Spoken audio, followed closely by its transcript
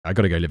I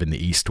gotta go live in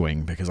the East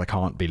Wing because I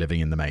can't be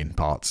living in the main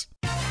parts.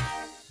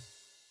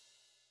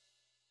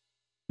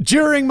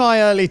 During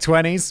my early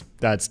 20s,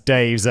 that's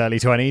Dave's early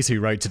 20s who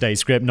wrote today's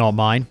script, not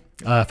mine.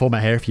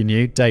 Format here if you're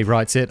new. Dave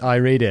writes it, I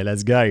read it,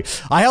 let's go.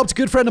 I helped a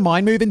good friend of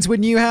mine move into a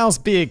new house,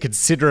 being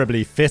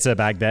considerably fitter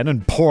back then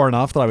and poor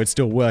enough that I would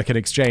still work in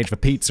exchange for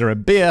pizza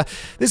and beer.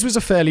 This was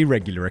a fairly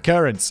regular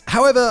occurrence.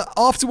 However,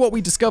 after what we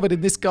discovered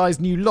in this guy's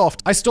new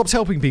loft, I stopped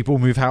helping people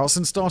move house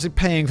and started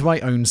paying for my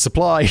own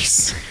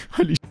supplies.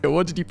 Holy shit,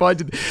 what did you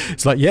find?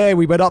 It's like, yeah,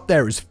 we went up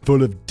there, it was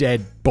full of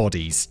dead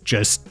bodies,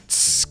 just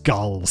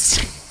skulls.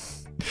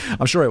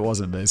 I'm sure it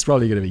wasn't, but it's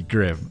probably going to be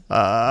grim.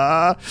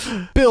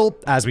 Bill,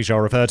 as we shall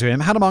refer to him,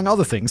 had among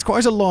other things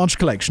quite a large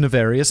collection of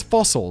various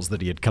fossils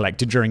that he had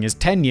collected during his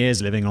 10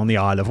 years living on the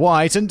Isle of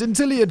Wight, and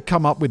until he had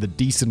come up with a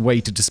decent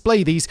way to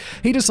display these,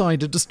 he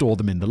decided to store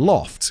them in the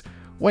loft.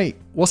 Wait,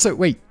 what?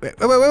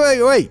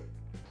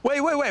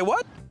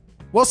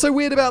 What's so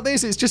weird about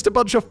this? It's just a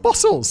bunch of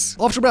fossils.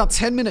 After about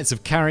 10 minutes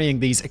of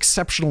carrying these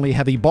exceptionally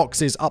heavy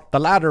boxes up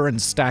the ladder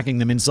and stacking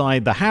them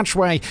inside the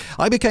hatchway,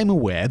 I became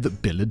aware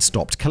that Bill had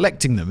stopped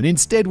collecting them and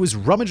instead was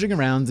rummaging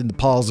around in the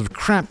piles of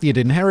crap he had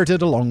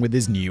inherited along with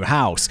his new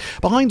house.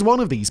 Behind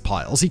one of these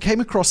piles, he came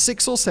across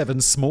 6 or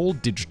 7 small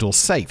digital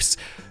safes,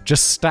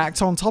 just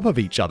stacked on top of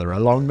each other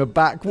along the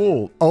back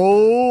wall.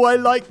 Oh, I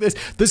like this.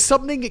 There's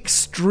something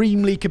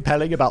extremely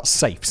compelling about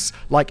safes,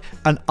 like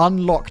an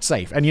unlocked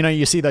safe. And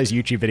you see those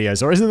YouTube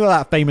videos, or isn't there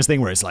that famous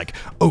thing where it's like,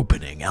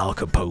 opening Al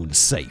Capone's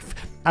safe?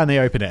 And they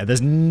open it, and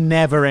there's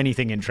never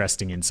anything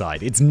interesting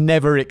inside. It's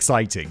never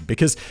exciting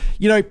because,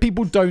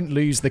 people don't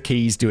lose the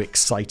keys to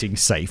exciting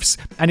safes.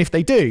 And if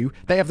they do,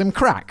 they have them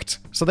cracked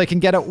so they can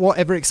get at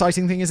whatever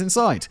exciting thing is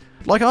inside.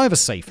 Like I have a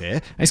safe here,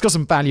 and it's got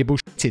some valuable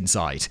shit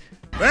inside.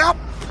 Well,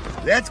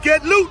 let's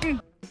get looting.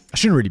 I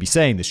shouldn't really be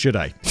saying this, should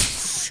I?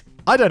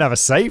 I don't have a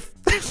safe.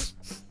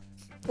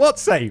 What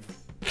safe?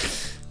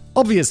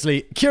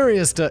 Obviously,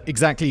 curious to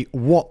exactly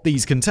what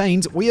these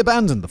contained, we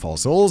abandoned the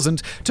fossils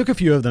and took a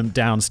few of them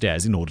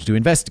downstairs in order to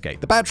investigate.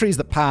 The batteries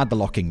that powered the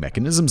locking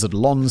mechanisms had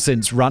long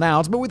since run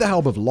out, but with the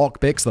help of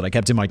lockpicks that I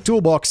kept in my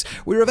toolbox,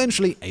 we were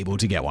eventually able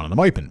to get one of them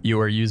open. You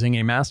are using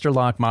a Master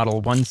Lock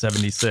Model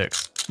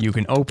 176. You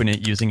can open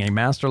it using a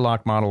Master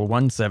Lock Model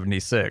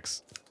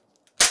 176.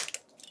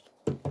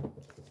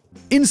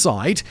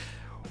 Inside,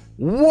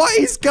 what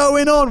is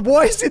going on?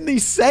 What is in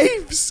these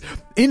safes?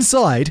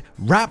 Inside,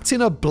 wrapped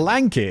in a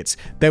blanket,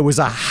 there was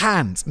a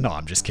hand. No,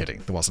 I'm just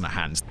kidding. There wasn't a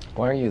hand.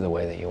 Why are you the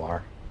way that you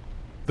are?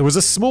 There was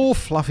a small,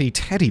 fluffy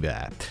teddy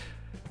bear.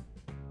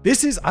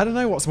 I don't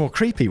know what's more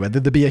creepy, whether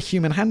there be a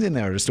human hand in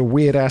there or just a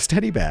weird-ass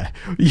teddy bear.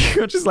 You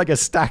got just like a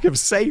stack of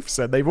safes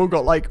and they've all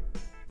got like...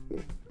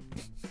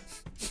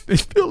 I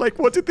feel like,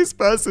 what did this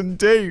person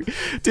do?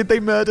 Did they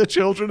murder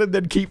children and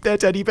then keep their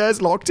teddy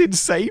bears locked in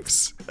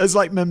safes as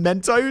like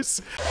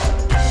mementos?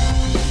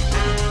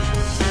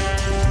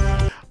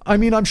 I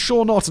mean, I'm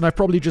sure not, and I've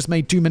probably just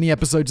made too many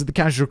episodes of The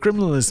Casual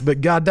Criminalist, but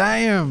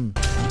goddamn.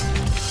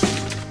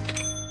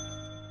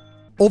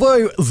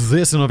 Although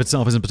this in and of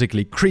itself isn't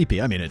particularly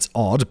creepy, I mean, it's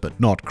odd, but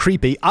not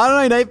creepy.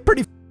 I don't know,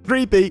 pretty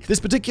creepy. This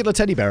particular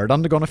teddy bear had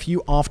undergone a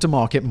few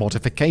aftermarket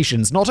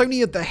modifications. Not only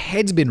had the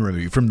head been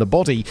removed from the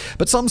body,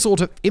 but some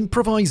sort of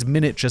improvised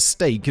miniature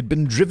stake had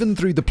been driven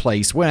through the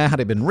place where,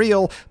 had it been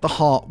real, the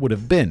heart would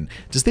have been.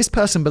 Does this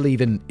person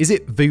believe in, is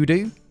it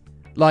voodoo?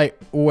 Like,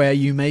 where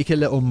you make a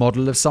little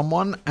model of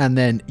someone and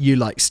then you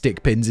like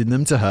stick pins in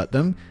them to hurt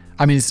them?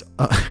 I mean, it's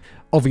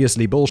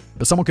obviously bullshit,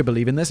 but someone could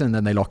believe in this and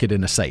then they lock it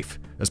in a safe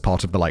as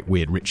part of the like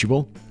weird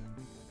ritual.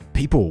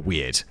 People are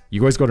weird.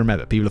 You guys got to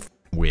remember, people are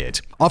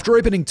weird. After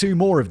opening 2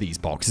 more of these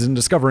boxes and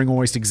discovering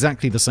almost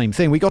exactly the same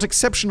thing, we got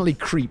exceptionally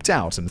creeped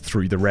out and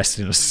threw the rest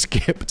in a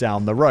skip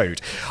down the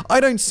road. I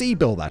don't see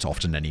Bill that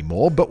often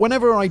anymore, but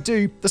whenever I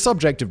do, the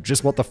subject of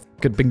just what the f***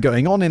 had been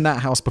going on in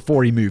that house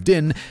before he moved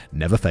in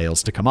never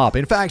fails to come up.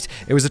 In fact,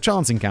 it was a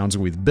chance encounter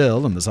with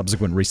Bill and the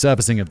subsequent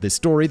resurfacing of this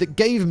story that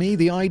gave me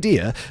the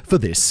idea for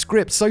this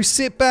script. So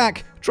sit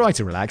back, try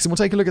to relax, and we'll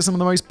take a look at some of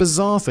the most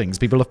bizarre things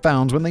people have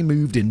found when they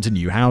moved into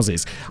new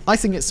houses. I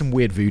think it's some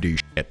weird voodoo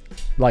shit.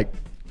 Like,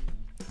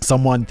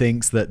 someone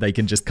thinks that they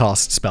can just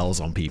cast spells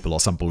on people or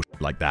some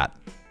bullshit like that.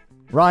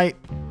 Right?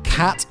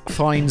 Cat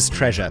finds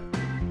treasure.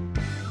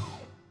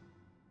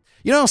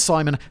 You know how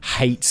Simon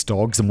hates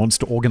dogs and wants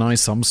to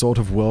organize some sort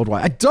of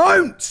worldwide... I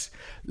don't!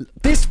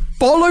 This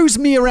follows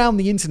me around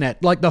the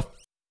internet like the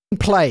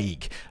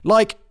plague.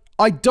 Like,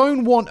 I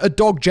don't want a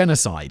dog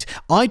genocide.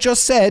 I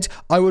just said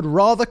I would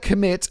rather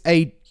commit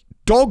a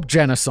dog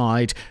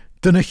genocide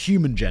than a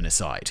human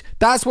genocide.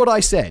 That's what I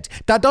said.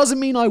 That doesn't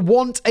mean I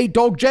want a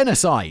dog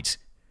genocide.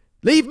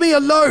 Leave me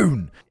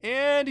alone!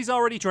 And he's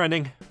already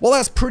trending. Well,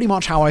 that's pretty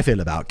much how I feel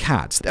about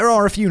cats. There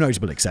are a few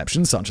notable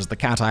exceptions, such as the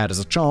cat I had as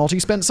a child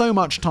who spent so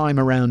much time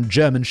around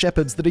German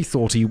shepherds that he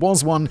thought he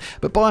was one,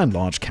 but by and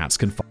large, cats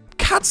can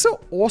Cats are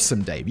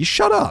awesome, Dave. You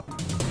shut up.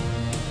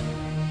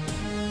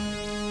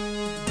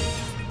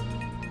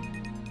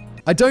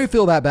 I don't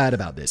feel that bad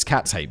about this.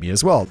 Cats hate me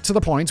as well, to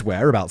the point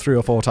where about 3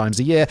 or 4 times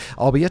a year,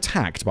 I'll be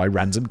attacked by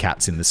random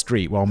cats in the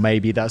street. Well,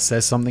 maybe that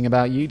says something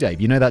about you, Dave.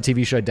 You know that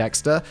TV show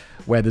Dexter,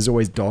 where there's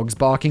always dogs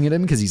barking at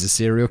him because he's a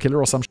serial killer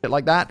or some shit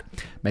like that?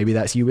 Maybe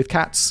that's you with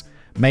cats.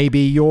 Maybe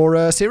you're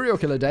a serial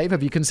killer, Dave.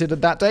 Have you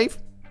considered that, Dave?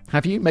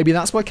 Have you? Maybe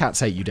that's why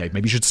cats hate you, Dave.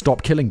 Maybe you should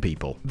stop killing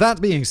people.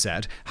 That being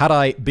said, had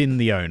I been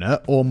the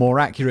owner, or more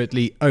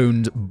accurately,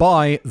 owned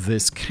by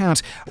this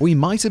cat, we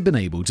might have been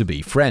able to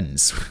be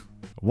friends.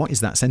 What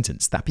is that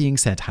sentence? That being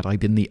said, had I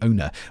been the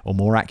owner, or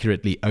more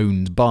accurately,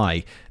 owned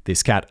by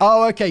this cat.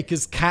 Oh, okay,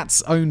 because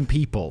cats own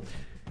people.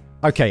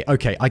 Okay,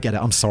 I get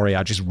it. I'm sorry,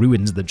 I just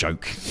ruined the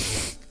joke.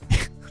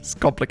 It's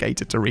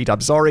complicated to read.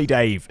 I'm sorry,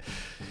 Dave.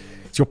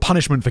 It's your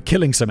punishment for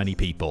killing so many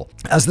people.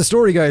 As the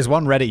story goes,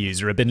 one Reddit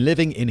user had been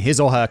living in his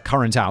or her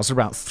current house for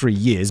about 3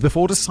 years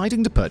before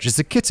deciding to purchase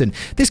a kitten.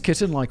 This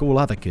kitten, like all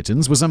other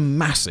kittens, was a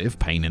massive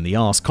pain in the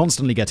ass,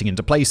 constantly getting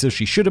into places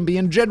she shouldn't be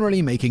and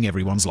generally making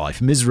everyone's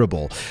life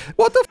miserable.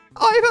 What the f***?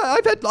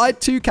 I had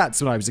 2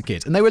 cats when I was a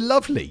kid, and they were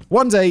lovely.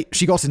 One day,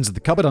 she got into the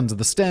cupboard under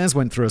the stairs,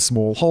 went through a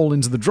small hole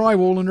into the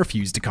drywall, and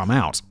refused to come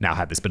out. Now,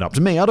 had this been up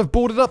to me, I'd have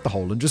boarded up the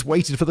hole and just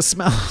waited for the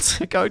smell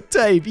to go,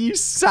 Dave, you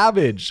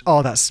savage.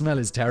 Oh, that smell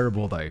is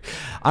terrible, though.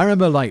 I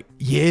remember, like,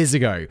 years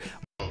ago,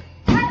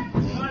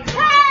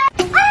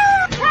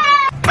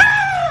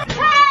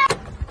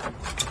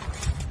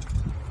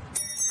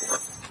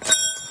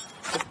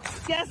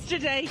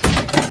 yesterday,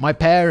 my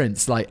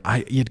parents, like,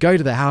 you'd go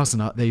to their house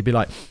and they'd be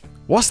like,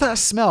 what's that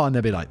smell? And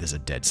they'd be like, there's a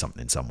dead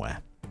something somewhere.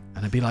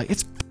 And I'd be like,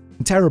 it's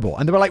terrible.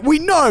 And they were like, we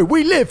know,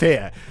 we live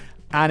here.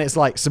 And it's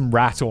like some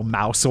rat or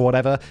mouse or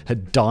whatever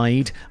had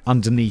died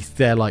underneath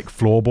their like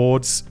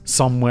floorboards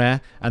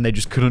somewhere and they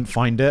just couldn't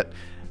find it.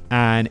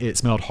 And it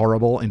smelled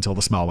horrible until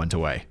the smell went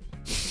away.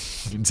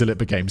 Until it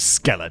became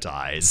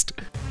skeletized.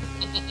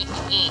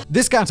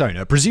 This cat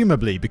owner,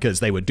 presumably because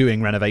they were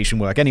doing renovation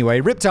work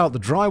anyway, ripped out the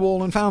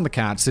drywall and found the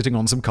cat sitting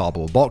on some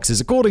cardboard boxes.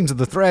 According to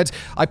the thread,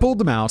 I pulled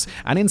them out,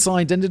 and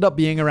inside ended up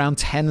being around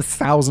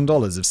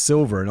 $10,000 of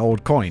silver and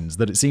old coins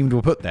that it seemed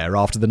were put there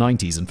after the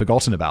 90s and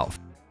forgotten about.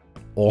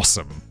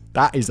 Awesome.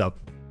 That is a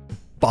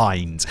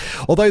find.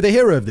 Although the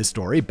hero of this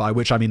story, by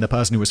which I mean the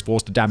person who was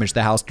forced to damage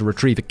their house to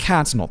retrieve a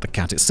cat, not the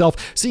cat itself,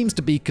 seems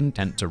to be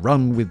content to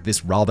run with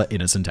this rather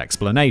innocent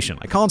explanation.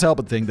 I can't help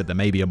but think that there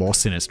may be a more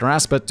sinister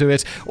aspect to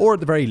it, or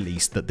at the very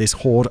least that this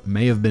hoard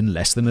may have been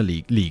less than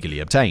legally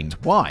obtained.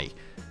 Why?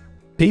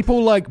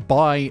 People like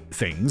buy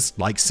things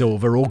like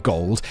silver or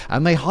gold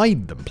and they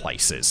hide them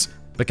places.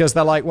 Because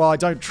they're like, well, I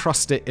don't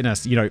trust it in a,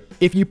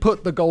 if you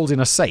put the gold in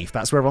a safe,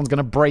 that's where everyone's going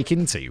to break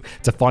into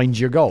to find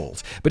your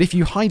gold. But if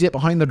you hide it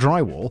behind the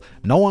drywall,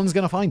 no one's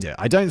going to find it.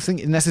 I don't think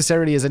it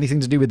necessarily has anything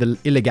to do with the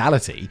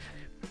illegality.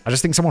 I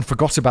just think someone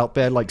forgot about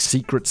their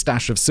secret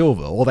stash of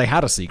silver, or they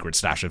had a secret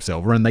stash of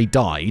silver and they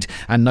died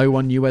and no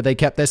one knew where they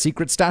kept their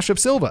secret stash of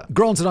silver.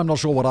 Granted, I'm not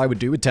sure what I would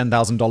do with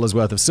 $10,000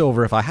 worth of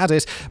silver if I had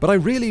it, but I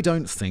really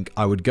don't think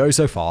I would go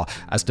so far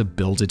as to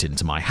build it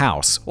into my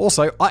house.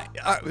 Also,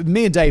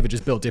 me and Dave are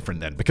just built different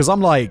then, because I'm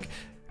like,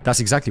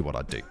 that's exactly what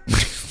I'd do.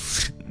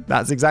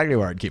 That's exactly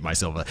where I'd keep my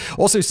silver.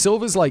 Also,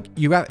 silver's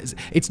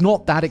it's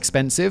not that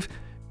expensive.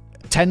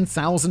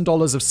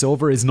 $10,000 of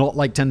silver is not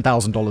like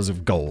 $10,000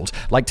 of gold.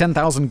 Like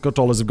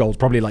 $10,000 of gold,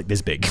 probably like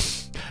this big.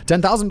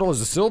 $10,000 of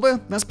silver?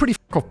 That's pretty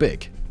off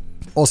big.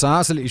 Also, I'm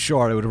absolutely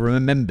sure I would have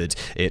remembered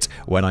it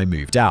when I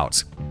moved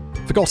out.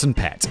 Forgotten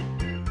pet.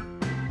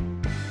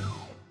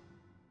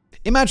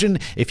 Imagine,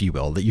 if you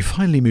will, that you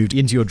finally moved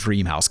into your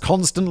dream house,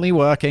 constantly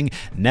working,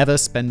 never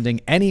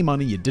spending any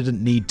money you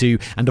didn't need to,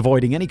 and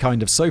avoiding any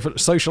kind of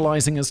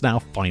socializing has now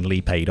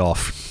finally paid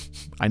off.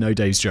 I know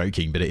Dave's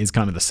joking, but it is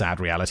kind of the sad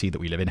reality that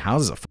we live in.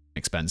 Houses are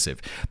expensive.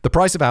 The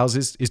price of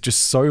houses is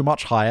just so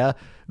much higher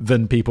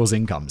than people's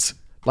incomes.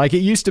 Like, it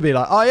used to be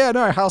like, oh yeah,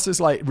 no, a house is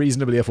like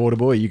reasonably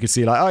affordable. You could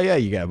see like, oh yeah,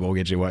 you get a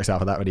mortgage, it works out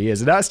for that many years.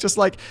 And now it's just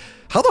like,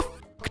 how the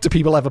do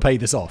people ever pay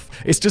this off?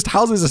 It's just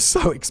houses are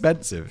so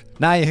expensive.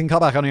 Now you can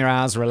come back on your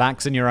house,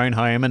 relax in your own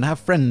home, and have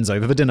friends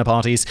over for dinner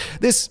parties.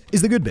 This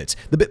is the good bit.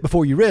 The bit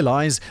before you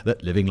realize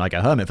that living like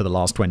a hermit for the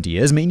last 20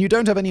 years mean you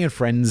don't have any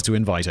friends to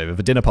invite over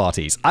for dinner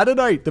parties. I don't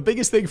know. The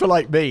biggest thing for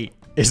me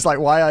is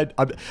why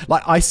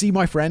I see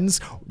my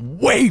friends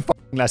way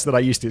less than I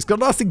used to. It's got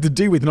nothing to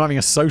do with not having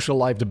a social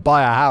life to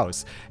buy a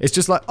house. It's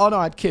just like, oh no,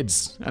 I had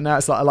kids. And now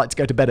it's like, I like to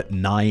go to bed at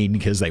 9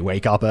 because they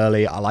wake up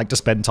early. I like to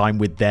spend time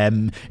with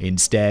them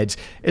instead.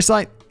 It's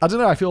like, I don't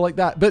know, I feel like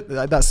that. But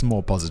that's a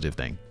more positive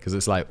thing. Because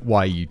it's like, why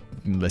are you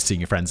seeing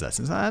your friends less?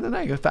 It's like, I don't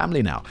know, you're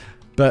family now.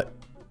 But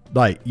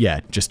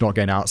just not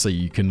going out so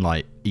you can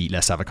eat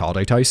less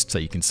avocado toast so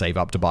you can save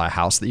up to buy a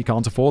house that you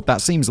can't afford.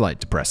 That seems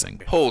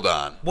depressing. Hold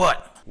on.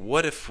 What?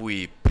 What if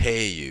we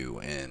pay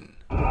you in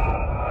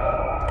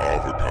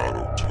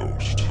avocado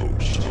toast.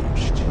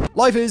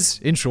 Life is,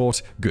 in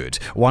short, good.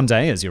 One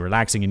day, as you're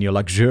relaxing in your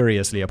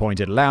luxuriously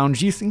appointed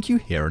lounge, you think you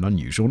hear an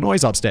unusual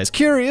noise upstairs.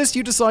 Curious,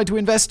 you decide to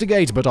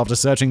investigate, but after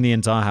searching the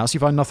entire house, you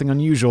find nothing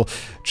unusual.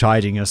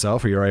 Chiding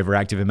yourself for your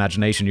overactive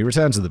imagination, you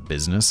return to the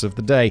business of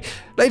the day.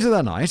 Later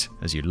that night,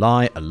 as you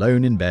lie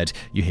alone in bed,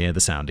 you hear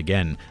the sound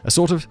again. A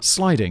sort of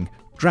sliding,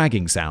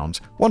 dragging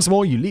sound. Once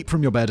more, you leap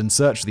from your bed and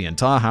search the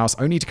entire house,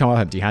 only to come out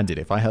empty-handed.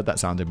 If I heard that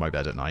sound in my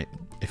bed at night,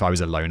 if I was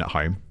alone at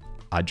home,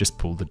 I'd just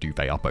pull the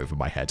duvet up over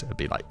my head and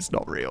be like, it's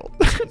not real.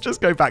 Just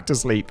go back to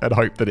sleep and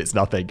hope that it's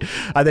nothing.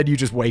 And then you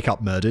just wake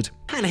up murdered.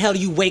 How the hell do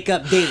you wake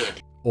up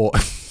dead? Or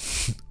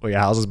your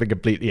house has been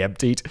completely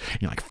emptied.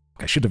 You're like,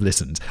 I should have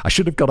listened. I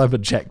should have got up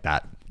and checked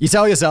that. You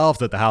tell yourself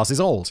that the house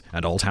is old,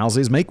 and old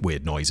houses make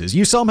weird noises.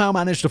 You somehow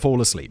manage to fall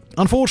asleep.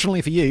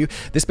 Unfortunately for you,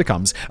 this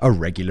becomes a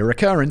regular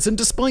occurrence, and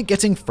despite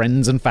getting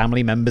friends and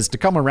family members to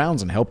come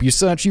around and help you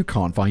search, you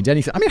can't find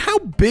anything. I mean, how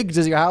big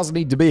does your house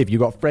need to be if you've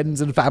got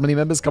friends and family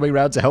members coming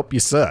around to help you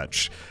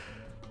search?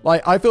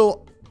 Like, I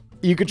feel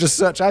you could just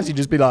search as you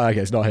just be like,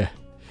 okay, it's not here.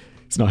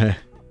 It's not here.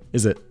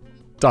 Is it?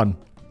 Done.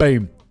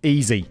 Boom.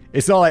 Easy.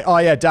 It's not like, oh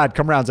yeah, Dad,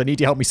 come around. I need you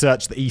to help me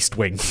search the East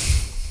Wing.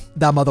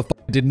 That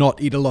motherfucker did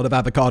not eat a lot of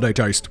avocado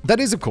toast. That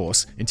is, of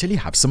course, until you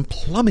have some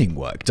plumbing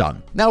work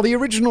done. Now, the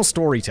original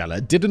storyteller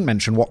didn't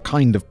mention what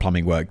kind of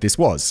plumbing work this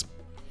was.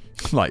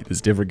 Like, there's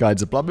different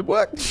kinds of plumbing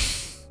work.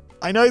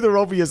 I know there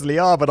obviously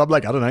are, but I'm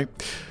like, I don't know.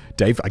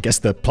 Dave, I guess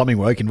the plumbing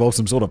work involves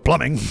some sort of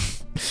plumbing.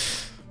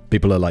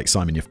 People are like,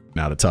 Simon, you're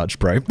out of touch,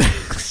 bro.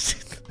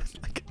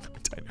 Like,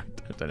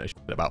 I don't know shit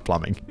about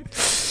plumbing.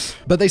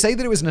 But they say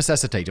that it was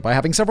necessitated by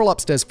having several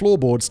upstairs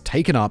floorboards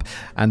taken up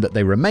and that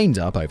they remained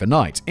up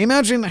overnight.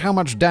 Imagine how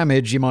much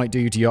damage you might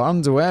do to your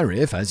underwear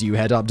if, as you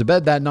head up to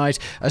bed that night,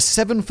 a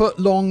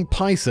 7-foot-long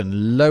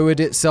python lowered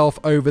itself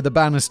over the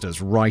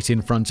banisters right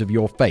in front of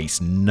your face.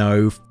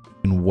 No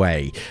f***ing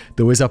way.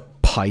 There was a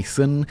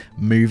python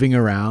moving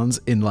around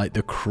in like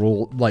the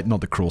crawl, like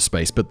not the crawl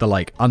space, but the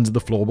like under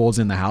the floorboards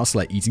in the house,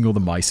 like eating all the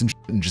mice and shit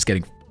and just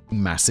getting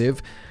f***ing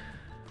massive.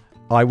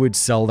 I would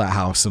sell that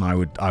house and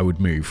I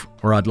would move.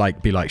 Or I'd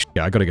like be like,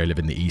 I gotta go live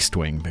in the East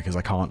Wing because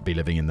I can't be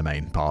living in the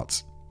main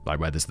parts, like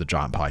where there's the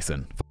giant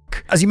python.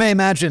 Fuck. As you may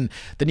imagine,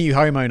 the new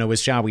homeowner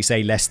was, shall we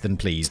say, less than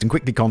pleased and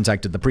quickly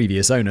contacted the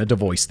previous owner to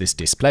voice this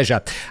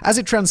displeasure. As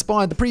it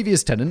transpired, the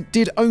previous tenant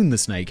did own the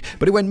snake,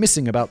 but it went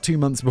missing about 2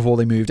 months before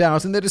they moved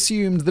out and they'd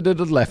assumed that it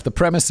had left the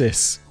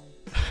premises.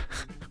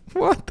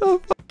 What the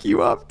fuck are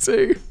you up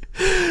to?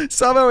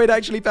 Somehow it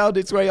actually found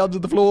its way under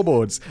the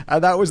floorboards,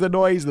 and that was the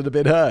noise that had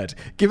been heard.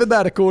 Given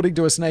that, according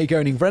to a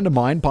snake-owning friend of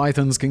mine,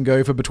 pythons can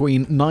go for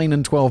between 9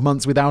 and 12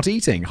 months without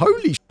eating.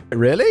 Holy shit,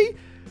 really?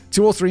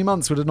 2 or 3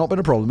 months would have not been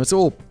a problem at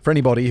all. For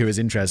anybody who is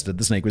interested,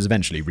 the snake was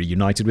eventually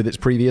reunited with its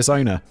previous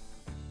owner.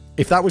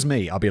 If that was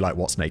me, I'd be like,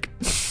 what snake?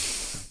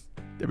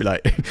 They'd be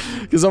like,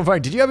 because on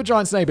phone, did you have a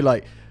giant snake? I'd be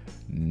like,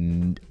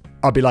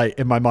 I'd be like,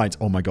 in my mind,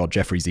 oh my god,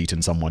 Jeffrey's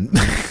eaten someone.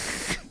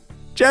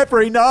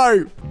 Jeffrey,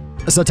 no!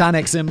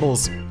 Satanic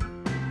symbols.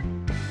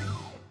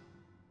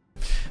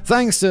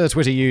 Thanks to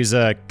Twitter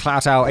user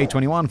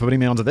Cloutout821 for putting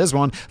me onto this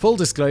one. Full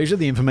disclosure,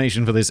 the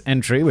information for this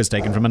entry was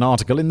taken from an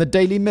article in the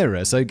Daily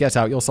Mirror, so get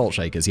out your salt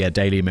shakers. Yeah,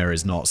 Daily Mirror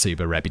is not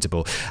super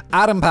reputable.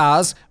 Adam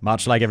Powers,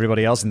 much like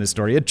everybody else in this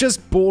story, had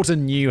just bought a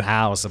new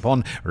house.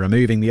 Upon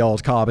removing the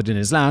old carpet in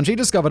his lounge, he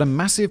discovered a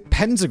massive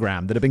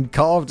pentagram that had been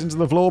carved into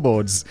the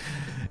floorboards.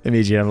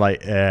 Immediately, I'm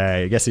like,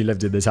 I guess he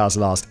lived in this house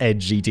last,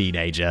 edgy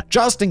teenager.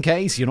 Just in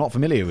case you're not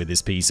familiar with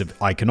this piece of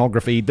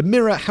iconography, the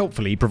Mirror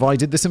helpfully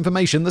provided this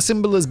information. The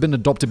symbol has been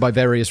adopted by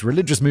various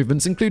religious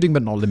movements, including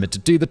but not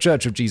limited to the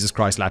Church of Jesus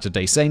Christ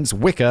Latter-day Saints,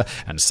 Wicca,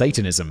 and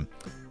Satanism.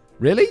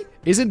 Really?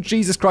 Isn't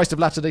Jesus Christ of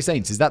Latter-day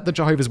Saints? Is that the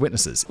Jehovah's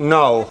Witnesses?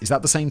 No. Is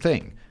that the same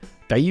thing?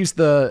 They use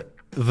the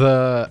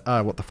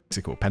what the fuck is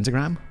it called?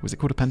 Pentagram? Was it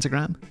called a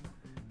pentagram?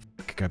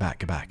 Go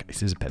back.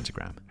 This is a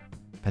pentagram.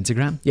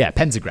 Pentagram? Yeah,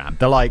 pentagram.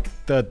 They're like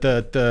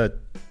the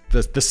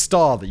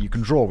star that you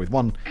can draw with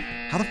one.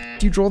 How the f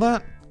do you draw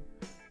that?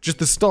 Just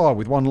the star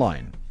with one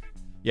line.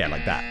 Yeah,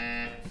 like that.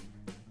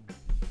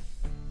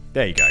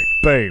 There you go.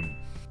 Boom.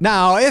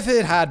 Now, if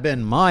it had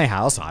been my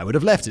house, I would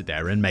have left it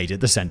there and made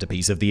it the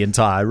centerpiece of the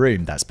entire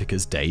room. That's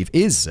because Dave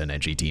is an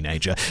edgy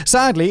teenager.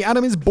 Sadly,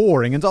 Adam is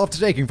boring, and after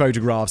taking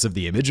photographs of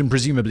the image and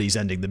presumably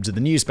sending them to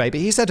the newspaper,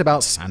 he set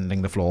about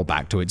sanding the floor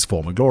back to its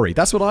former glory.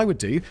 That's what I would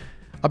do.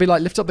 I'd be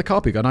like, lift up the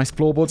carpet, got nice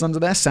floorboards under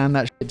there, sand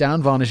that shit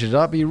down, varnish it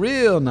up, be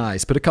real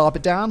nice. Put a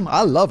carpet down.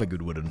 I love a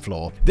good wooden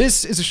floor.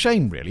 This is a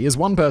shame, really, as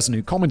one person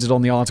who commented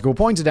on the article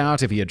pointed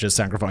out if he had just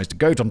sacrificed a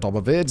goat on top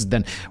of it,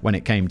 then when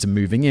it came to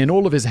moving in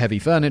all of his heavy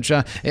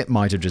furniture, it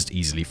might have just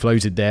easily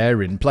floated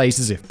there in place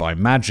as if by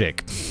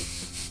magic.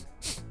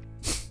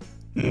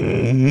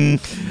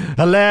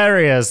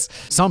 Hilarious.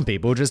 Some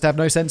people just have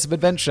no sense of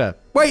adventure.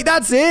 Wait,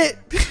 that's it?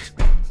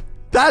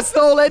 That's the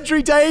whole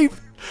entry, Dave?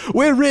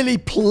 We're really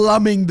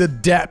plumbing the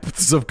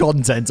depths of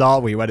content,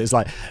 aren't we? When it's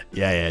like,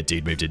 yeah,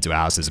 dude moved into a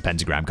house, there's a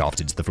pentagram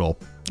carved into the floor.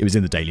 It was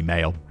in the Daily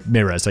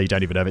Mirror, so you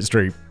don't even know if it's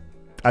true.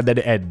 And then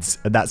it ends,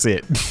 and that's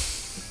it.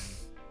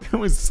 It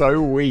was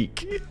so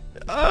weak.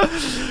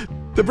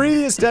 The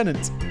previous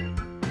tenant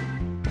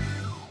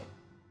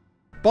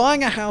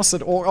Buying a house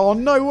at all. Oh,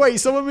 no, wait.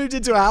 Someone moved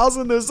into a house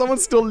and there's someone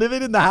still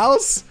living in the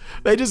house?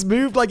 They just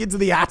moved like into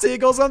the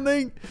attic or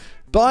something?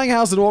 Buying a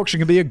house at auction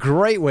can be a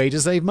great way to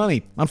save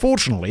money.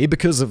 Unfortunately,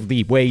 because of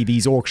the way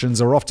these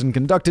auctions are often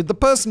conducted, the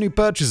person who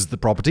purchases the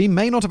property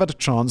may not have had a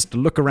chance to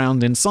look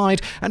around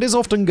inside and is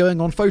often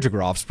going on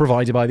photographs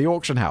provided by the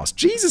auction house.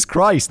 Jesus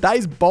Christ, that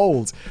is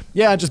bold.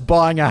 Yeah, just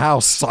buying a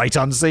house sight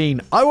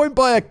unseen. I won't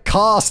buy a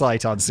car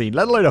sight unseen,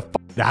 let alone a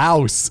f***ing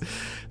house.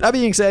 That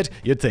being said,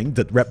 you'd think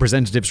that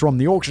representatives from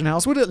the auction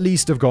house would at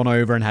least have gone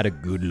over and had a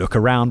good look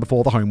around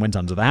before the home went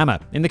under the hammer.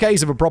 In the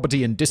case of a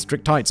property in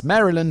District Heights,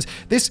 Maryland,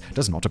 this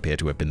does not appear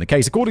to have been the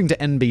case. According to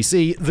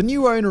NBC, the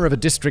new owner of a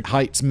District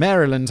Heights,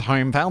 Maryland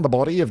home found the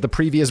body of the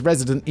previous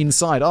resident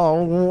inside.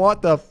 Oh,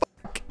 what the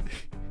fuck?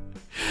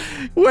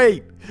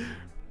 Wait.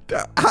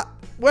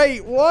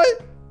 Wait,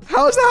 what?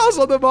 How's the house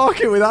on the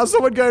market without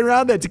someone going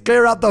around there to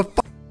clear out the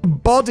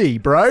body,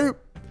 bro?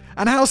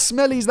 And how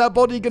smelly is that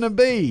body gonna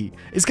be?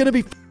 It's gonna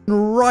be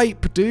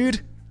ripe,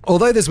 dude.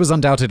 Although this was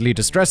undoubtedly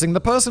distressing, the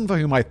person for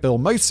whom I feel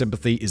most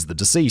sympathy is the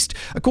deceased.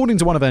 According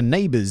to one of her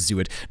neighbors who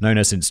had known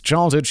her since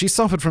childhood, she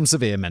suffered from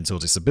severe mental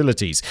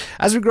disabilities.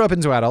 As we grew up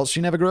into adults, she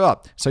never grew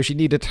up, so she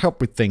needed help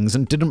with things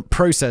and didn't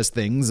process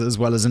things as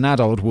well as an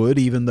adult would,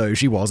 even though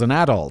she was an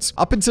adult.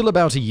 Up until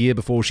about a year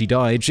before she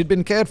died, she'd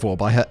been cared for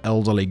by her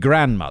elderly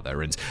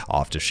grandmother, and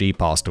after she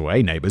passed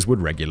away, neighbors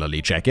would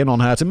regularly check in on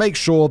her to make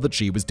sure that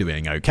she was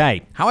doing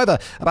okay. However,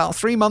 about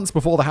 3 months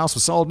before the house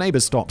was sold,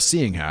 neighbors stopped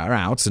seeing her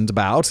out and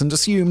about and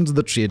assumed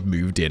that she had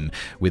moved in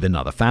with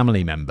another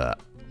family member.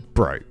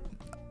 Bro,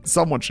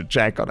 someone should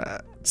check on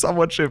her.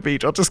 Someone should be.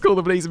 I'll just call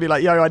the police and be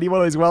like, yo, I need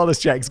one of those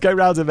wellness checks. Go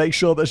round and make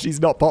sure that she's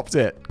not popped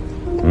it.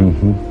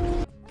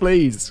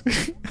 Please.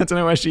 I don't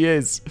know where she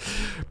is.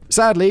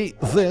 Sadly,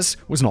 this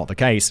was not the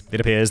case. It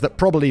appears that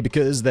probably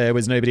because there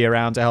was nobody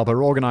around to help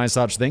her organize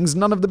such things,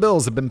 none of the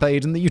bills had been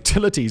paid and the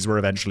utilities were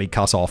eventually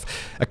cut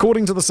off.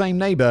 According to the same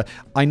neighbor,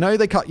 I know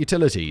they cut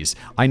utilities.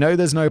 I know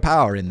there's no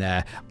power in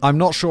there. I'm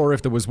not sure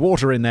if there was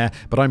water in there,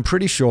 but I'm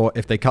pretty sure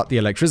if they cut the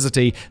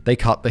electricity, they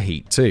cut the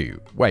heat too.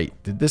 Wait,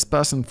 did this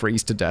person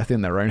freeze to death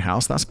in their own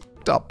house? That's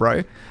up,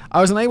 bro. I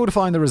was unable to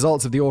find the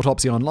results of the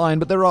autopsy online,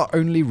 but there are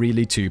only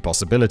really two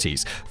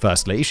possibilities.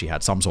 Firstly, she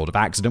had some sort of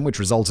accident which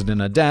resulted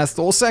in her death,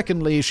 or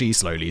secondly, she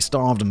slowly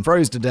starved and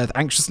froze to death,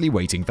 anxiously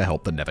waiting for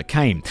help that never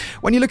came.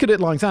 When you look at it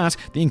like that,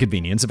 the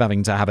inconvenience of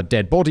having to have a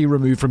dead body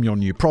removed from your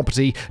new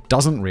property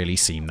doesn't really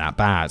seem that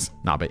bad.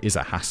 Nah, but it is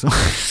a hassle.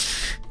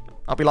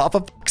 I'll be like,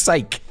 for fuck's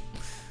sake.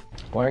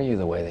 Why are you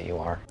the way that you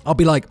are? I'll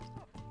be like,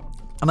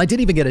 and I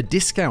didn't even get a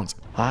discount.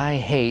 I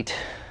hate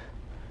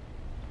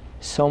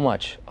so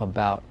much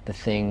about the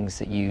things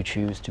that you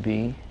choose to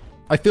be.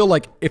 I feel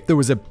like if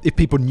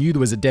people knew there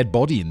was a dead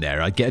body in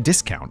there, I'd get a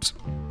discount.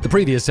 The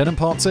previous tenant,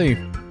 part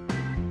 2.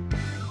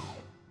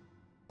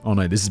 Oh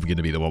no, this is going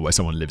to be the one where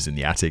someone lives in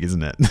the attic,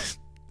 isn't it?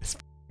 It's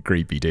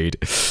creepy, dude.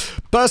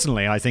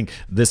 Personally, I think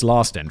this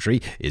last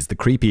entry is the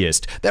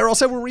creepiest. There are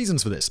several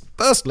reasons for this.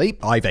 Firstly,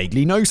 I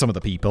vaguely know some of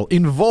the people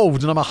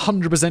involved and I'm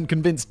 100%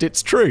 convinced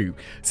it's true.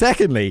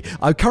 Secondly,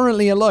 I'm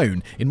currently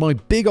alone in my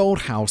big old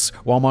house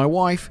while my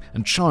wife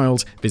and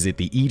child visit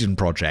the Eden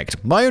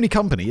Project. My only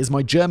company is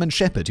my German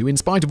Shepherd who, in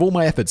spite of all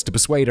my efforts to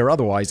persuade her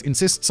otherwise,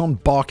 insists on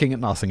barking at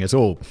nothing at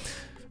all.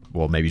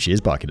 Well, maybe she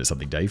is barking at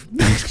something, Dave.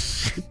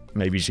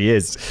 Maybe she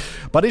is.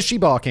 But is she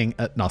barking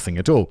at nothing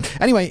at all?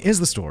 Anyway, here's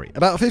the story.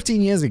 About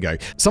 15 years ago,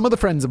 some of the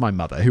friends of my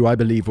mother, who I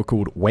believe were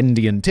called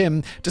Wendy and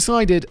Tim,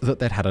 decided that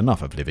they'd had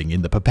enough of living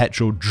in the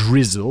perpetual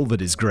drizzle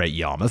that is Great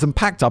Yarmouth and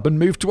packed up and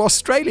moved to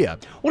Australia.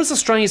 What is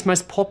Australia's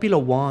most popular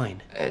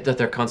wine? That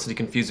they're constantly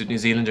confused with New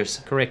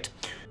Zealanders. Correct.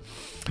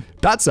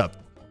 That's a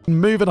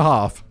move and a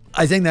half.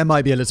 I think there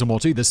might be a little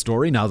more to this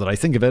story now that I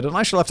think of it, and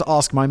I shall have to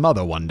ask my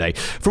mother one day.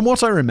 From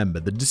what I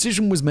remember, the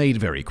decision was made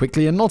very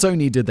quickly, and not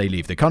only did they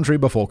leave the country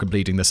before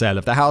completing the sale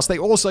of the house, they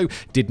also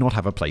did not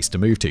have a place to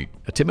move to.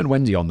 A Tim and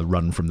Wendy on the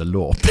run from the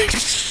law.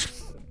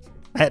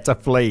 Had to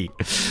flee.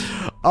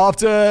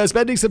 After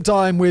spending some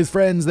time with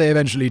friends, they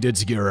eventually did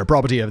secure a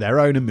property of their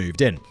own and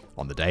moved in.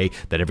 On the day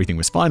that everything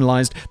was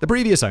finalized, the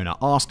previous owner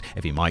asked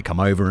if he might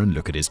come over and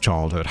look at his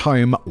childhood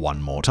home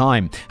one more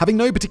time. Having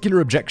no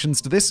particular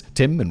objections to this,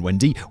 Tim and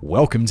Wendy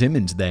welcomed him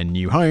into their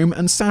new home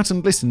and sat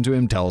and listened to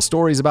him tell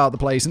stories about the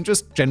place and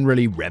just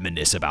generally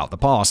reminisce about the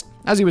past.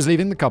 As he was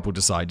leaving, the couple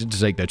decided to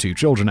take their 2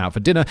 children out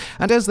for dinner,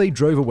 and as they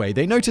drove away,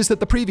 they noticed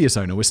that the previous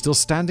owner was still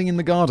standing in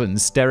the garden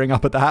staring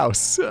up at the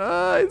house.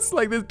 It's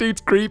like, this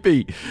dude's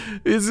creepy.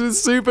 This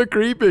is super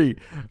creepy.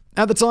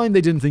 At the time,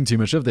 they didn't think too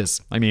much of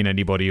this. I mean,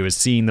 anybody who has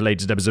seen the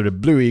latest episode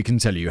of Bluey can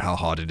tell you how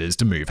hard it is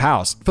to move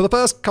house. For the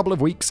first couple of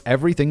weeks,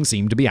 everything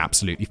seemed to be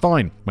absolutely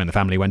fine. When the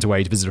family went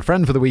away to visit a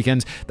friend for the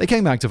weekend, they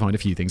came back to find a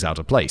few things out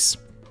of place.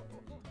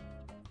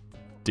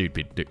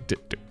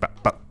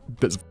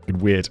 That's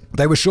weird.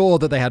 They were sure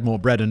that they had more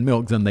bread and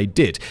milk than they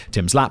did.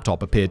 Tim's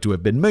laptop appeared to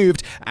have been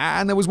moved,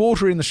 and there was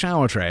water in the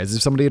shower tray as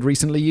if somebody had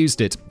recently used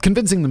it.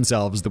 Convincing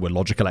themselves there were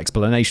logical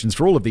explanations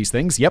for all of these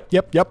things, yep,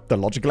 the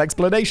logical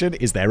explanation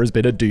is there has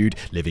been a dude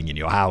living in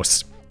your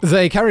house.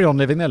 They carried on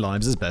living their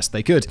lives as best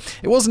they could.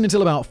 It wasn't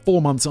until about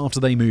 4 months after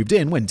they moved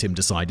in, when Tim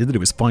decided that it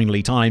was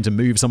finally time to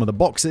move some of the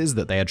boxes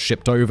that they had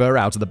shipped over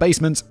out of the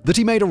basement, that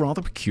he made a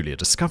rather peculiar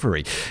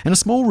discovery. In a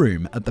small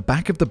room at the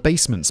back of the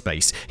basement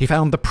space, he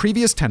found the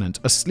previous tenant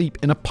asleep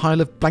in a pile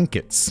of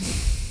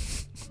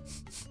blankets.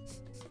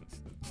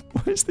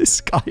 What is this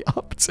guy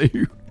up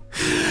to?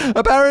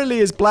 Apparently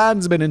his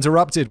plans had been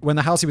interrupted when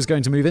the house he was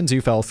going to move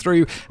into fell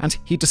through, and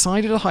he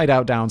decided to hide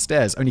out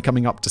downstairs, only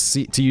coming up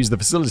to use the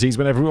facilities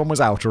when everyone was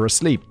out or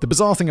asleep. The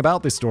bizarre thing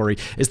about this story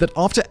is that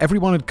after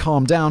everyone had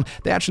calmed down,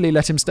 they actually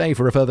let him stay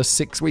for a further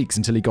 6 weeks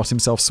until he got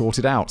himself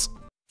sorted out.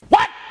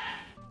 What?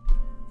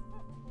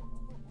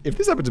 If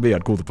this happened to me,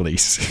 I'd call the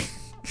police.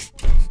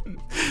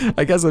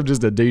 I guess I'm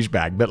just a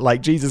douchebag, but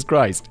like, Jesus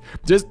Christ.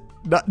 Just,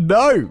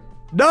 no!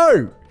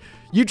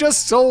 You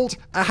just sold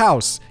a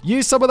house.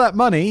 Use some of that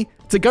money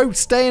to go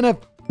stay in an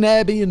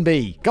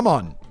Airbnb. Come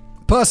on.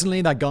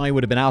 Personally, that guy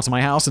would have been out of my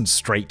house and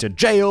straight to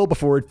jail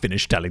before he'd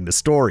finished telling the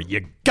story.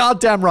 You're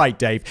goddamn right,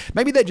 Dave.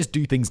 Maybe they just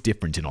do things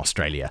different in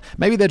Australia.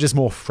 Maybe they're just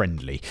more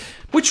friendly.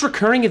 Which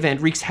recurring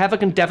event wreaks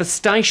havoc and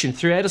devastation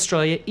throughout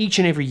Australia each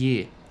and every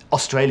year?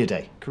 Australia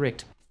Day.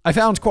 Correct. I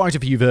found quite a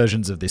few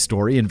versions of this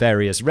story in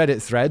various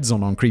Reddit threads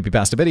on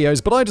creepypasta videos,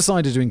 but I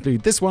decided to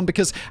include this one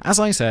because, as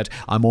I said,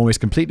 I'm almost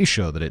completely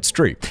sure that it's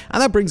true.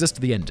 And that brings us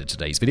to the end of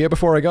today's video.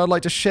 Before I go, I'd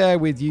like to share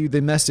with you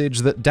the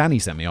message that Danny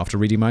sent me after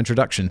reading my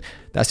introduction.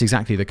 That's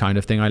exactly the kind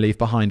of thing I leave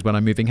behind when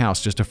I'm moving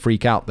house, just to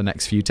freak out the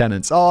next few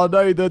tenants. Oh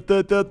no, you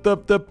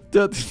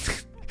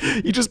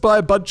just buy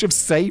a bunch of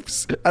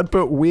safes and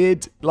put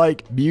weird,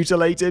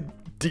 mutilated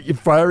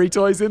furry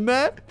toys in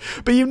there,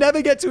 but you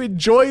never get to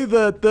enjoy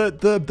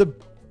the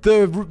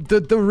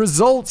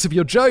results of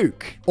your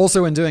joke.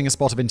 Also, when doing a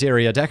spot of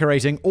interior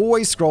decorating,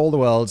 always scroll the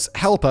words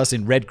 "help us"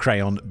 in red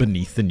crayon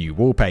beneath the new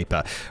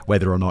wallpaper.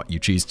 Whether or not you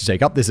choose to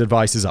take up this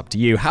advice is up to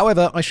you.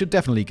 However, I should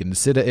definitely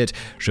consider it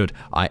should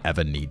I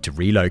ever need to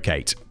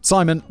relocate.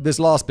 Simon, this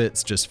last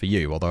bit's just for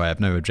you, although I have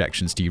no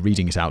objections to you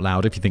reading it out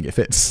loud if you think it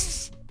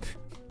fits.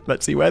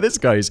 Let's see where this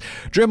goes.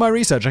 During my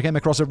research, I came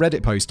across a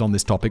Reddit post on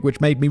this topic, which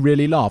made me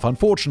really laugh.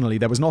 Unfortunately,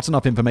 there was not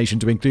enough information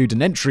to include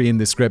an entry in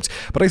this script,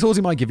 but I thought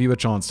it might give you a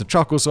chance to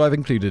chuckle, so I've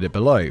included it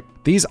below.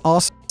 These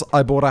arseholes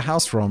I bought a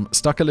house from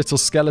stuck a little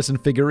skeleton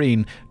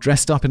figurine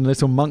dressed up in a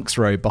little monk's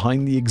robe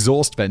behind the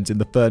exhaust vent in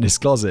the furnace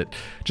closet.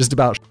 Just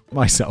about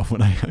myself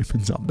when I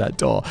opened up that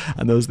door,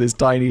 and there was this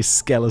tiny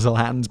skeletal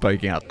hand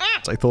poking out.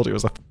 I thought it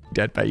was a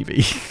dead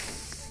baby.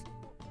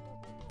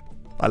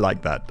 I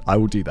like that. I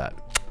will do that.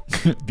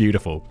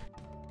 Beautiful.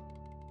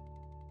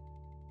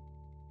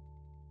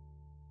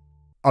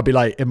 I'll be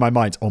like, in my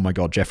mind, oh my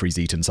god, Jeffrey's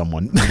eaten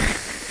someone.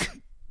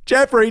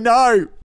 Jeffrey, no!